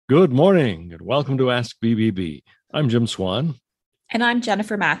Good morning and welcome to Ask BBB. I'm Jim Swan. And I'm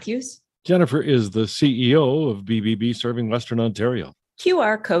Jennifer Matthews. Jennifer is the CEO of BBB serving Western Ontario.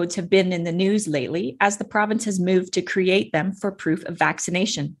 QR codes have been in the news lately as the province has moved to create them for proof of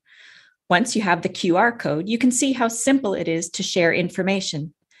vaccination. Once you have the QR code, you can see how simple it is to share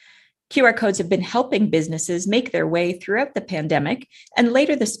information. QR codes have been helping businesses make their way throughout the pandemic, and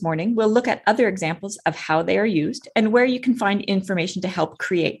later this morning, we'll look at other examples of how they are used and where you can find information to help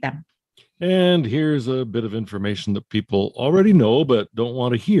create them. And here's a bit of information that people already know but don't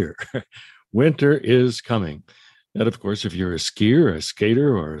want to hear. Winter is coming. And of course, if you're a skier, a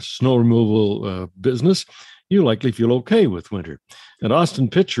skater, or a snow removal business, you likely feel okay with winter. And Austin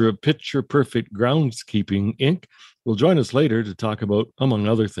Pitcher of Pitcher Perfect Groundskeeping Inc. will join us later to talk about, among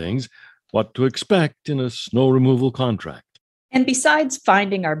other things, what to expect in a snow removal contract. And besides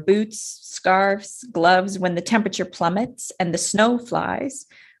finding our boots, scarves, gloves when the temperature plummets and the snow flies,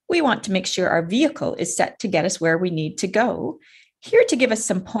 we want to make sure our vehicle is set to get us where we need to go. Here to give us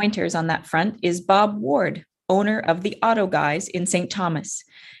some pointers on that front is Bob Ward, owner of the Auto Guys in St. Thomas.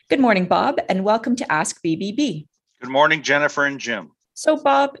 Good morning, Bob, and welcome to Ask BBB. Good morning, Jennifer and Jim. So,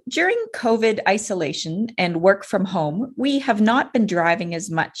 Bob, during COVID isolation and work from home, we have not been driving as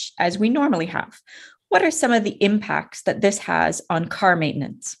much as we normally have. What are some of the impacts that this has on car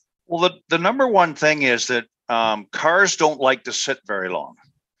maintenance? Well, the number one thing is that cars don't like to sit very long.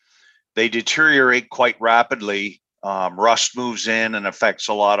 They deteriorate quite rapidly. Rust moves in and affects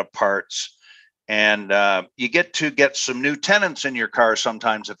a lot of parts. And you get some new tenants in your car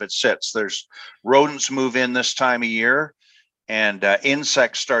sometimes if it sits. There's rodents move in this time of year, and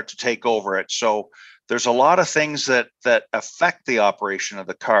insects start to take over it. So there's a lot of things that affect the operation of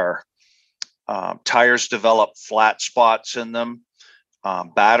the car. Tires develop flat spots in them.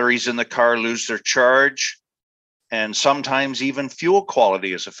 Batteries in the car lose their charge. And sometimes even fuel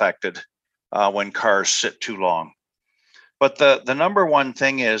quality is affected when cars sit too long. But the number one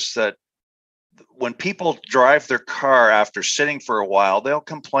thing is that when people drive their car after sitting for a while, they'll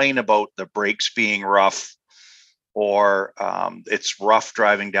complain about the brakes being rough, or it's rough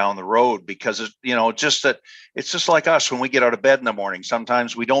driving down the road because it's just like us when we get out of bed in the morning.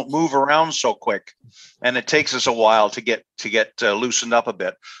 Sometimes we don't move around so quick, and it takes us a while to get loosened up a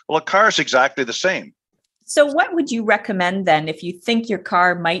bit. Well, a car is exactly the same. So what would you recommend then if you think your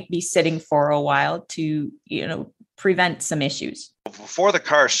car might be sitting for a while to, prevent some issues? Before the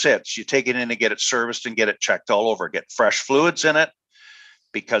car sits, you take it in and get it serviced and get it checked all over. Get fresh fluids in it,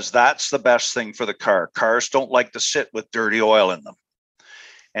 because that's the best thing for the car. Cars don't like to sit with dirty oil in them.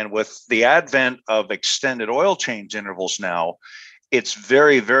 And with the advent of extended oil change intervals now, it's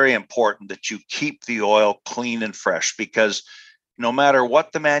very, very important that you keep the oil clean and fresh, because no matter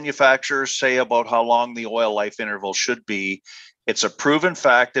what the manufacturers say about how long the oil life interval should be, it's a proven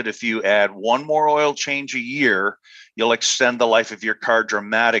fact that if you add one more oil change a year, you'll extend the life of your car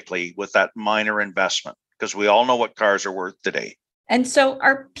dramatically with that minor investment, because we all know what cars are worth today. And so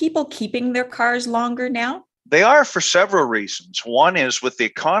are people keeping their cars longer now? They are, for several reasons. One is, with the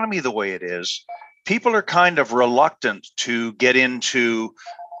economy the way it is, people are kind of reluctant to get into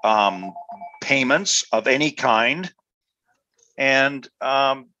payments of any kind. And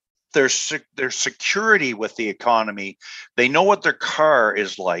there's security with the economy. They know what their car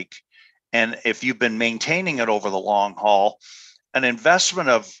is like. And if you've been maintaining it over the long haul, an investment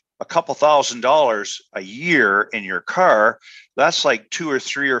of a couple $1,000s a year in your car, that's like 2 or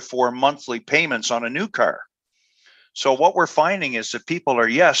 3 or 4 monthly payments on a new car. So what we're finding is that people are,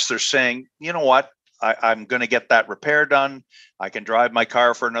 they're saying, you know what, I'm going to get that repair done. I can drive my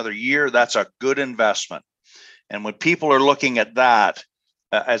car for another year. That's a good investment. And when people are looking at that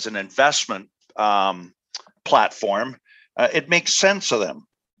as an investment platform, it makes sense to them.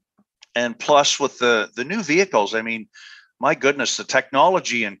 And plus, with the new vehicles, my goodness, the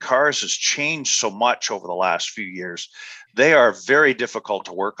technology in cars has changed so much over the last few years. They are very difficult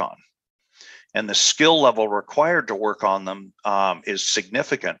to work on. And the skill level required to work on them is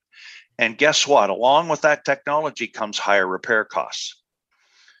significant. And guess what? Along with that technology comes higher repair costs.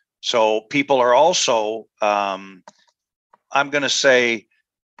 So people are also, I'm going to say,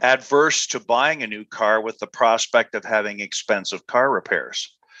 adverse to buying a new car with the prospect of having expensive car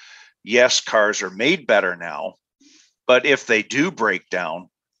repairs. Yes, cars are made better now, but if they do break down,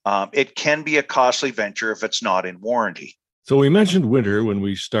 it can be a costly venture if it's not in warranty. So we mentioned winter when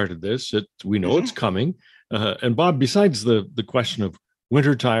we started this. We know it's coming. And Bob, besides the question of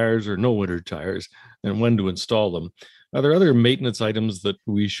winter tires or no winter tires and when to install them, are there other maintenance items that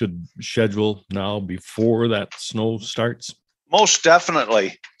we should schedule now before that snow starts? Most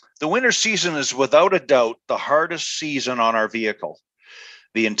definitely. The winter season is without a doubt the hardest season on our vehicle.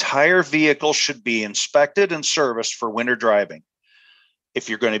 The entire vehicle should be inspected and serviced for winter driving. If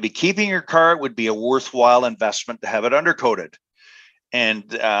you're going to be keeping your car, it would be a worthwhile investment to have it undercoated and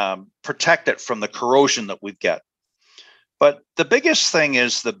protect it from the corrosion that we get. But the biggest thing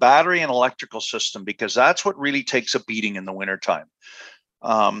is the battery and electrical system, because that's what really takes a beating in the wintertime.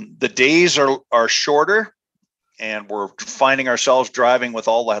 The days are shorter, and we're finding ourselves driving with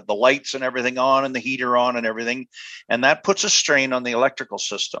all the lights and everything on and the heater on and everything. And that puts a strain on the electrical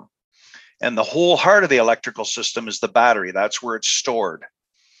system. And the whole heart of the electrical system is the battery. That's where it's stored.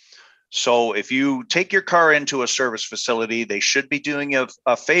 So if you take your car into a service facility, they should be doing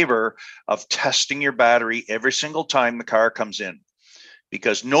a favor of testing your battery every single time the car comes in,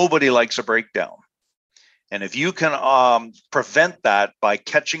 because nobody likes a breakdown. And if you can prevent that by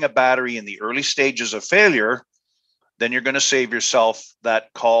catching a battery in the early stages of failure, then you're going to save yourself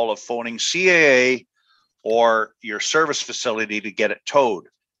that call of phoning CAA or your service facility to get it towed.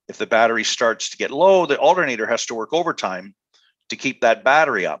 If the battery starts to get low, the alternator has to work overtime to keep that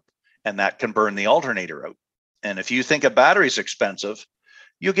battery up, and that can burn the alternator out. And if you think a battery is expensive,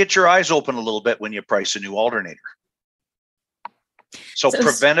 you get your eyes open a little bit when you price a new alternator. So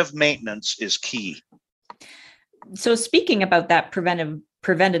preventive maintenance is key. So speaking about that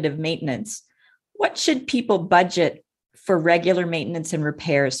preventative maintenance, what should people budget for regular maintenance and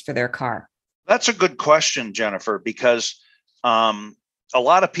repairs for their car? That's a good question, Jennifer, because a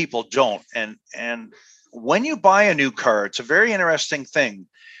lot of people don't. And when you buy a new car, it's a very interesting thing.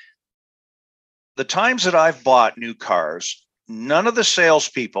 The times that I've bought new cars, none of the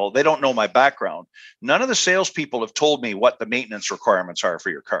salespeople, they don't know my background. None of the salespeople have told me what the maintenance requirements are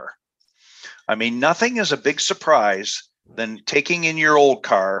for your car. I mean, nothing is a big surprise than taking in your old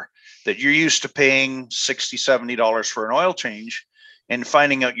car that you're used to paying $60, $70 for an oil change, and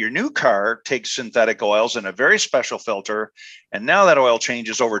finding out your new car takes synthetic oils and a very special filter, and now that oil change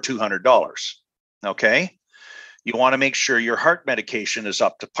is over $200. Okay? You want to make sure your heart medication is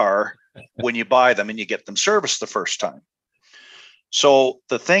up to par when you buy them and you get them serviced the first time. So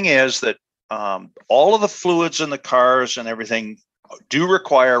the thing is that all of the fluids in the cars and everything do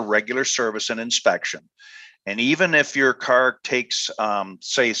require regular service and inspection. And even if your car takes,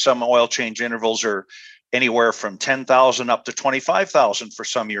 say, some oil change intervals are anywhere from 10,000 up to 25,000 for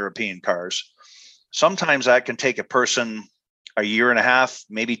some European cars, sometimes that can take a person a year and a half,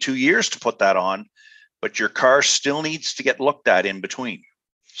 maybe 2 years to put that on, but your car still needs to get looked at in between.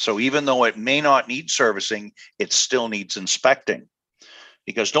 So even though it may not need servicing, it still needs inspecting.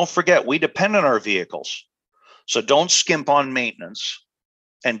 Because don't forget, we depend on our vehicles. So don't skimp on maintenance,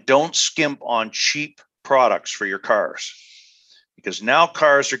 and don't skimp on cheap products for your cars. Because now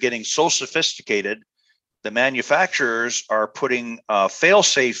cars are getting so sophisticated, the manufacturers are putting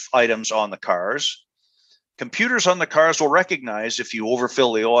fail-safe items on the cars. Computers on the cars will recognize if you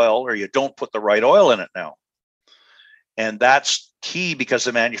overfill the oil or you don't put the right oil in it now. And that's key because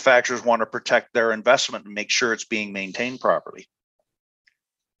the manufacturers want to protect their investment and make sure it's being maintained properly.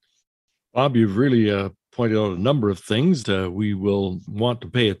 Bob, you've really pointed out a number of things that we will want to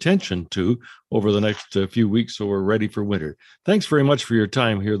pay attention to over the next few weeks so we're ready for winter. Thanks very much for your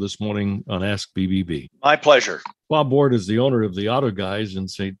time here this morning on Ask BBB. My pleasure. Bob Ward is the owner of the Auto Guys in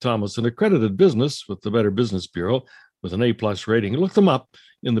St. Thomas, an accredited business with the Better Business Bureau with an A+ rating. Look them up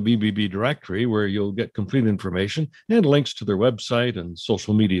in the BBB directory where you'll get complete information and links to their website and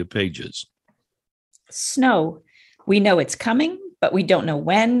social media pages. Snow. We know it's coming, but we don't know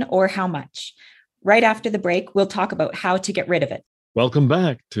when or how much. Right after the break, we'll talk about how to get rid of it. Welcome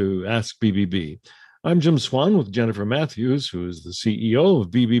back to Ask BBB. I'm Jim Swan with Jennifer Matthews, who is the CEO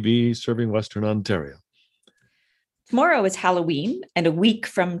of BBB serving Western Ontario. Tomorrow is Halloween, and a week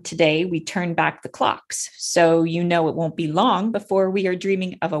from today, we turn back the clocks. So you know it won't be long before we are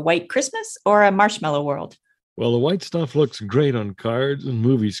dreaming of a white Christmas or a marshmallow world. Well, the white stuff looks great on cards and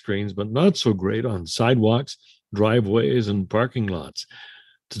movie screens, but not so great on sidewalks, driveways, and parking lots.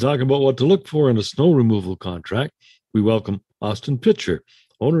 To talk about what to look for in a snow removal contract, we welcome Austin Pitcher,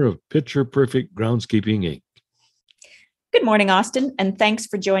 owner of Pitcher Perfect Groundskeeping, Inc. Good morning, Austin, and thanks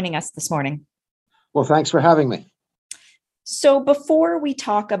for joining us this morning. Well, thanks for having me. So before we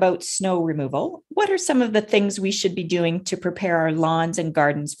talk about snow removal, what are some of the things we should be doing to prepare our lawns and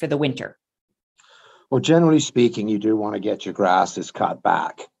gardens for the winter? Well, generally speaking, you do want to get your grasses cut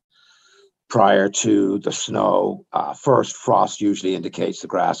back prior to the snow. First, frost usually indicates the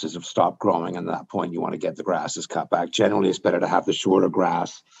grasses have stopped growing, and at that point, you want to get the grasses cut back. Generally, it's better to have the shorter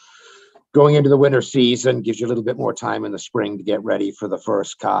grass. Going into the winter season gives you a little bit more time in the spring to get ready for the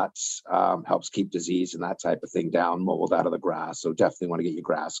first cuts, helps keep disease and that type of thing down, mold out of the grass. So definitely want to get your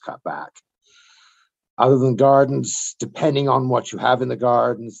grass cut back. Other than gardens, depending on what you have in the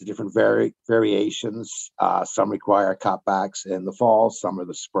gardens, the different variations, some require cutbacks in the fall, some are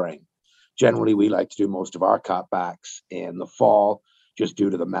the spring. Generally, we like to do most of our cutbacks in the fall, just due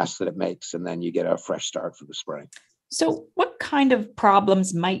to the mess that it makes, and then you get a fresh start for the spring. So, what kind of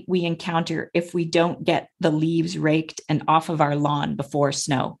problems might we encounter if we don't get the leaves raked and off of our lawn before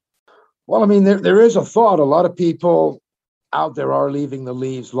snow? Well, I mean, there is a thought. A lot of people out there are leaving the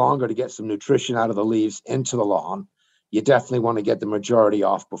leaves longer to get some nutrition out of the leaves into the lawn. You definitely want to get the majority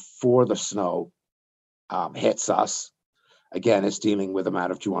off before the snow hits us. Again, it's dealing with a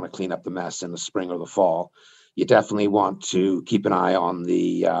matter of, do you want to clean up the mess in the spring or the fall? You definitely want to keep an eye on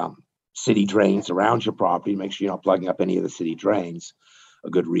the city drains around your property. Make sure you're not plugging up any of the city drains. A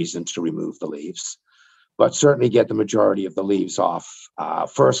good reason to remove the leaves. But certainly get the majority of the leaves off.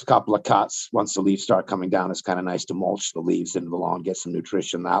 First couple of cuts, once the leaves start coming down, it's kind of nice to mulch the leaves into the lawn, get some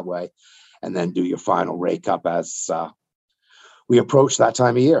nutrition that way, and then do your final rake up as we approach that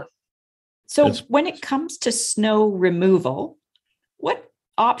time of year. So, when it comes to snow removal, what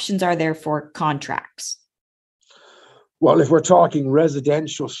options are there for contracts? Well, if we're talking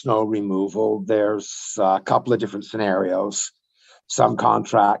residential snow removal, there's a couple of different scenarios. Some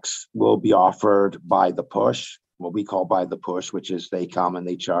contracts will be offered by the push, what we call by the push, which is they come and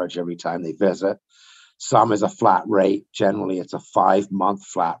they charge every time they visit. Some is a flat rate. Generally, it's a 5-month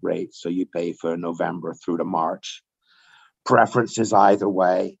flat rate. So you pay for November through to March. Preference is either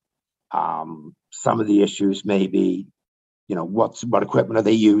way. Some of the issues may be, what equipment are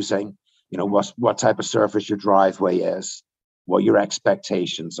they using? What type of surface your driveway is, what your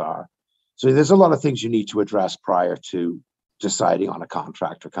expectations are. So there's a lot of things you need to address prior to deciding on a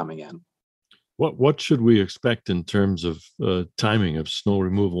contractor coming in. What should we expect in terms of timing of snow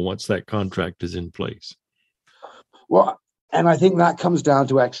removal once that contract is in place? Well, and I think that comes down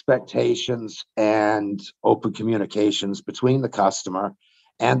to expectations and open communications between the customer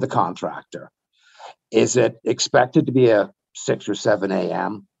and the contractor. Is it expected to be a 6 or 7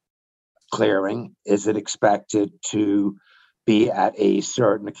 a.m. clearing? Is it expected to be at a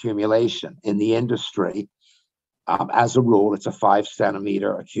certain accumulation? In the industry, as a rule, it's a 5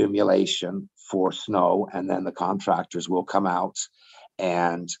 centimeter accumulation for snow, and then the contractors will come out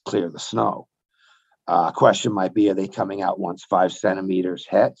and clear the snow. Question might be, are they coming out once 5 centimeters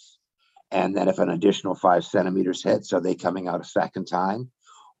hits? And then if an additional 5 centimeters hits, are they coming out a second time?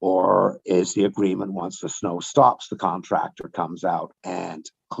 Or is the agreement once the snow stops, the contractor comes out and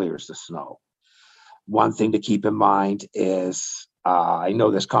clears the snow? One thing to keep in mind is, I know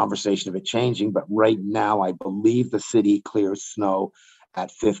this conversation of it changing, but right now I believe the city clears snow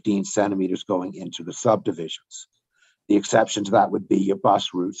at 15 centimeters going into the subdivisions. The exception to that would be your bus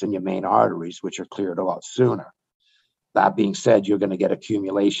routes and your main arteries, which are cleared a lot sooner. That being said, you're going to get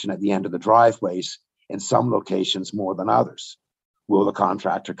accumulation at the end of the driveways in some locations more than others. Will the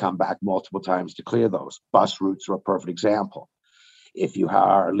contractor come back multiple times to clear those? Bus routes are a perfect example. If you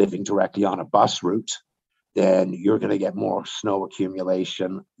are living directly on a bus route, then you're going to get more snow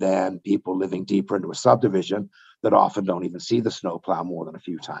accumulation than people living deeper into a subdivision that often don't even see the snowplow more than a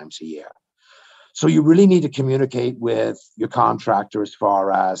few times a year. So you really need to communicate with your contractor as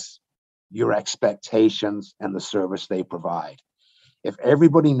far as your expectations and the service they provide. If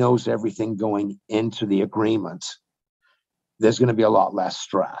everybody knows everything going into the agreement, there's going to be a lot less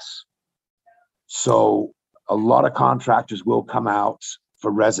stress. So a lot of contractors will come out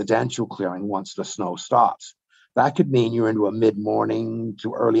for residential clearing once the snow stops. That could mean you're into a mid-morning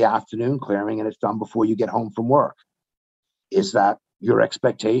to early afternoon clearing and it's done before you get home from work. Is that your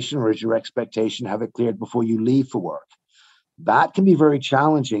expectation, or is your expectation have it cleared before you leave for work? That can be very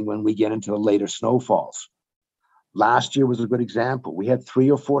challenging when we get into the later snowfalls. Last year was a good example. We had 3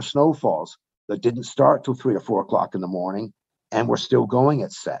 or 4 snowfalls that didn't start till 3 or 4 o'clock in the morning, and we're still going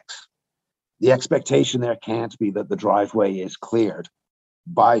at 6. The expectation there can't be that the driveway is cleared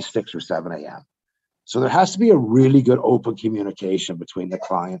by 6 or 7 a.m. So there has to be a really good open communication between the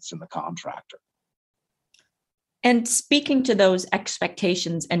clients and the contractor. And speaking to those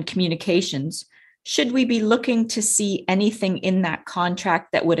expectations and communications, should we be looking to see anything in that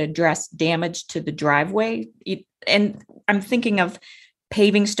contract that would address damage to the driveway? And I'm thinking of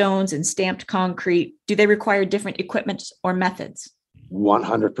paving stones and stamped concrete. Do they require different equipment or methods?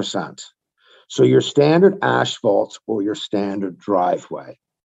 100%. So your standard asphalt or your standard driveway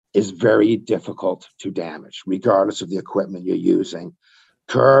is very difficult to damage, regardless of the equipment you're using.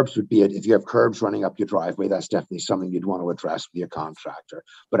 Curbs would be, if you have curbs running up your driveway, that's definitely something you'd want to address with your contractor.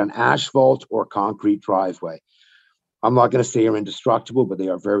 But an asphalt or concrete driveway, I'm not going to say are indestructible, but they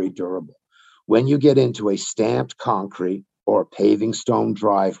are very durable. When you get into a stamped concrete or paving stone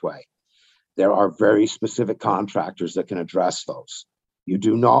driveway, There are very specific contractors that can address those. You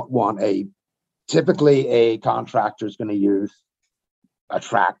do not want typically a contractor is going to use a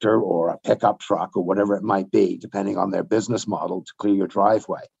tractor or a pickup truck or whatever it might be, depending on their business model, to clear your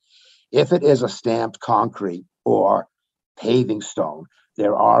driveway. If it is a stamped concrete or paving stone,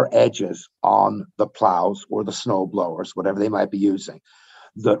 there are edges on the plows or the snow blowers, whatever they might be using,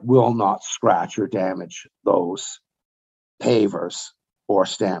 that will not scratch or damage those pavers or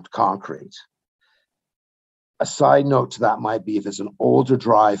stamped concrete. A side note to that might be if it's an older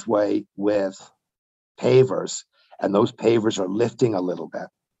driveway with pavers and those pavers are lifting a little bit,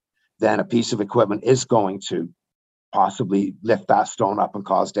 then a piece of equipment is going to possibly lift that stone up and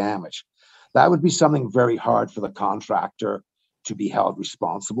cause damage. That would be something very hard for the contractor to be held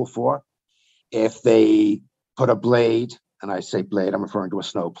responsible for. If they put a blade, and I say blade, I'm referring to a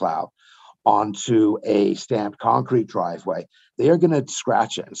snow plow, onto a stamped concrete driveway, they are going to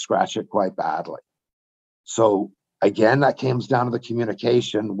scratch it and scratch it quite badly. So again, that comes down to the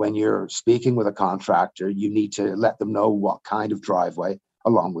communication. When you're speaking with a contractor, you need to let them know what kind of driveway,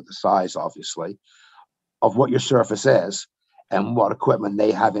 along with the size, obviously, of what your surface is and what equipment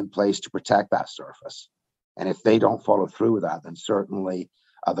they have in place to protect that surface. And if they don't follow through with that, then certainly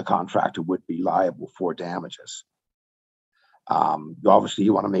the contractor would be liable for damages. Obviously,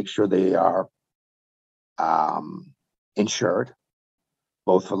 you want to make sure they are insured,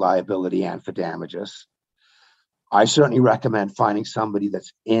 both for liability and for damages. I certainly recommend finding somebody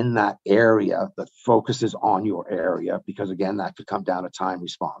that's in that area that focuses on your area, because again, that could come down to time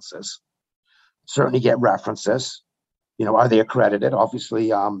responses. Certainly get references. Are they accredited?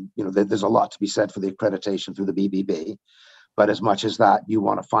 Obviously, there's a lot to be said for the accreditation through the BBB, but as much as that, you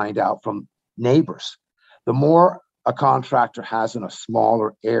want to find out from neighbors. The more a contractor has in a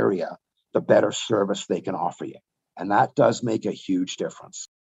smaller area, the better service they can offer you. And that does make a huge difference.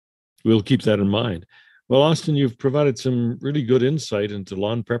 We'll keep that in mind. Well, Austin, you've provided some really good insight into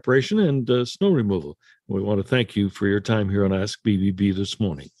lawn preparation and snow removal. We want to thank you for your time here on Ask BBB this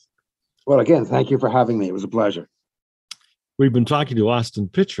morning. Well, again, thank you for having me. It was a pleasure. We've been talking to Austin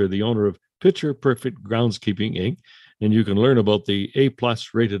Pitcher, the owner of Pitcher Perfect Groundskeeping, Inc., and you can learn about the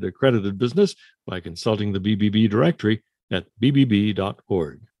A-plus rated accredited business by consulting the BBB directory at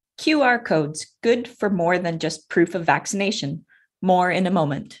bbb.org. QR codes, good for more than just proof of vaccination. More in a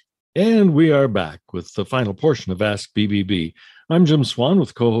moment. And we are back with the final portion of Ask BBB. I'm Jim Swan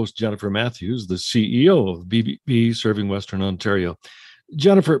with co-host Jennifer Matthews, the CEO of BBB serving Western Ontario.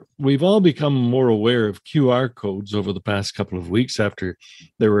 Jennifer, we've all become more aware of QR codes over the past couple of weeks after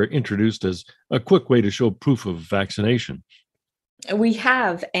they were introduced as a quick way to show proof of vaccination. We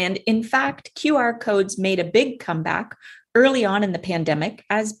have, and in fact, QR codes made a big comeback early on in the pandemic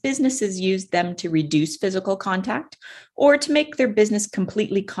as businesses used them to reduce physical contact or to make their business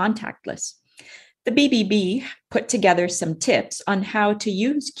completely contactless. The BBB put together some tips on how to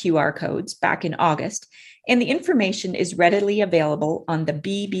use QR codes back in August, and the information is readily available on the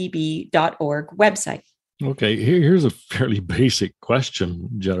bbb.org website. Okay, here's a fairly basic question,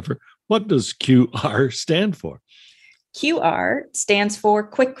 Jennifer. What does QR stand for? QR stands for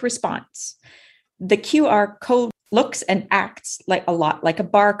quick response. The QR code looks and acts a lot like a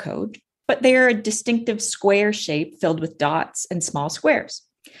barcode, but they are a distinctive square shape filled with dots and small squares.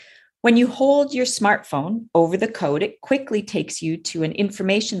 When you hold your smartphone over the code, it quickly takes you to an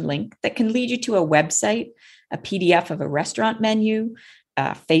information link that can lead you to a website, a PDF of a restaurant menu,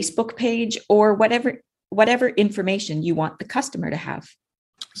 a Facebook page, or whatever information you want the customer to have.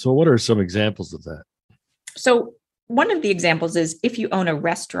 So what are some examples of that? So one of the examples is if you own a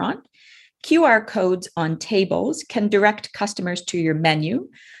restaurant, QR codes on tables can direct customers to your menu.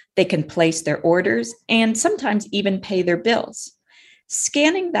 They can place their orders and sometimes even pay their bills.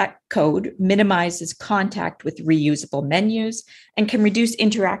 Scanning that code minimizes contact with reusable menus and can reduce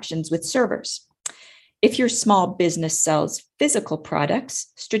interactions with servers. If your small business sells physical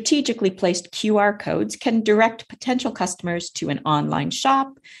products, strategically placed QR codes can direct potential customers to an online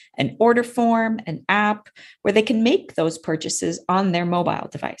shop, an order form, an app, where they can make those purchases on their mobile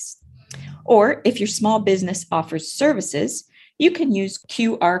device. Or if your small business offers services, you can use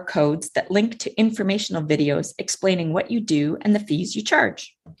QR codes that link to informational videos explaining what you do and the fees you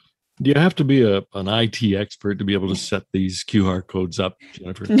charge. Do you have to be an IT expert to be able to set these QR codes up,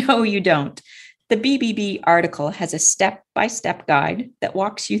 Jennifer? No, you don't. The BBB article has a step-by-step guide that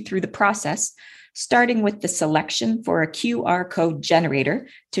walks you through the process, starting with the selection for a QR code generator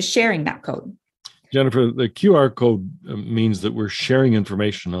to sharing that code. Jennifer, the QR code means that we're sharing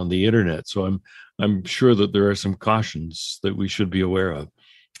information on the internet. So I'm sure that there are some cautions that we should be aware of.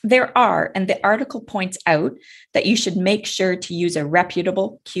 There are, and the article points out that you should make sure to use a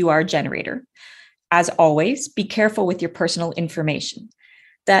reputable QR generator. As always, be careful with your personal information.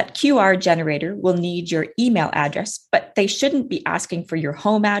 That QR generator will need your email address, but they shouldn't be asking for your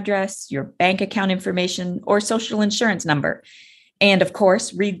home address, your bank account information, or social insurance number. And of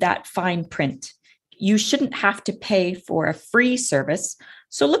course, read that fine print. You shouldn't have to pay for a free service,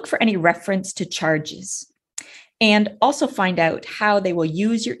 so look for any reference to charges. And also find out how they will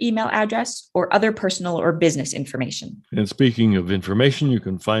use your email address or other personal or business information. And speaking of information, you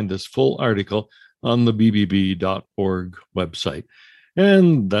can find this full article on the bbb.org website.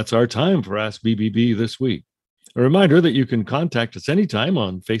 And that's our time for Ask BBB this week. A reminder that you can contact us anytime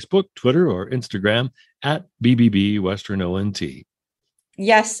on Facebook, Twitter, or Instagram at BBB Western ONT.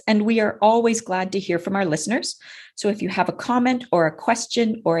 Yes, and we are always glad to hear from our listeners. So if you have a comment or a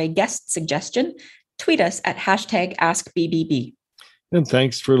question or a guest suggestion, tweet us at #AskBBB. And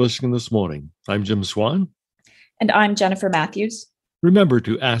thanks for listening this morning. I'm Jim Swan. And I'm Jennifer Matthews. Remember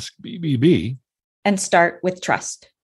to ask BBB and start with trust.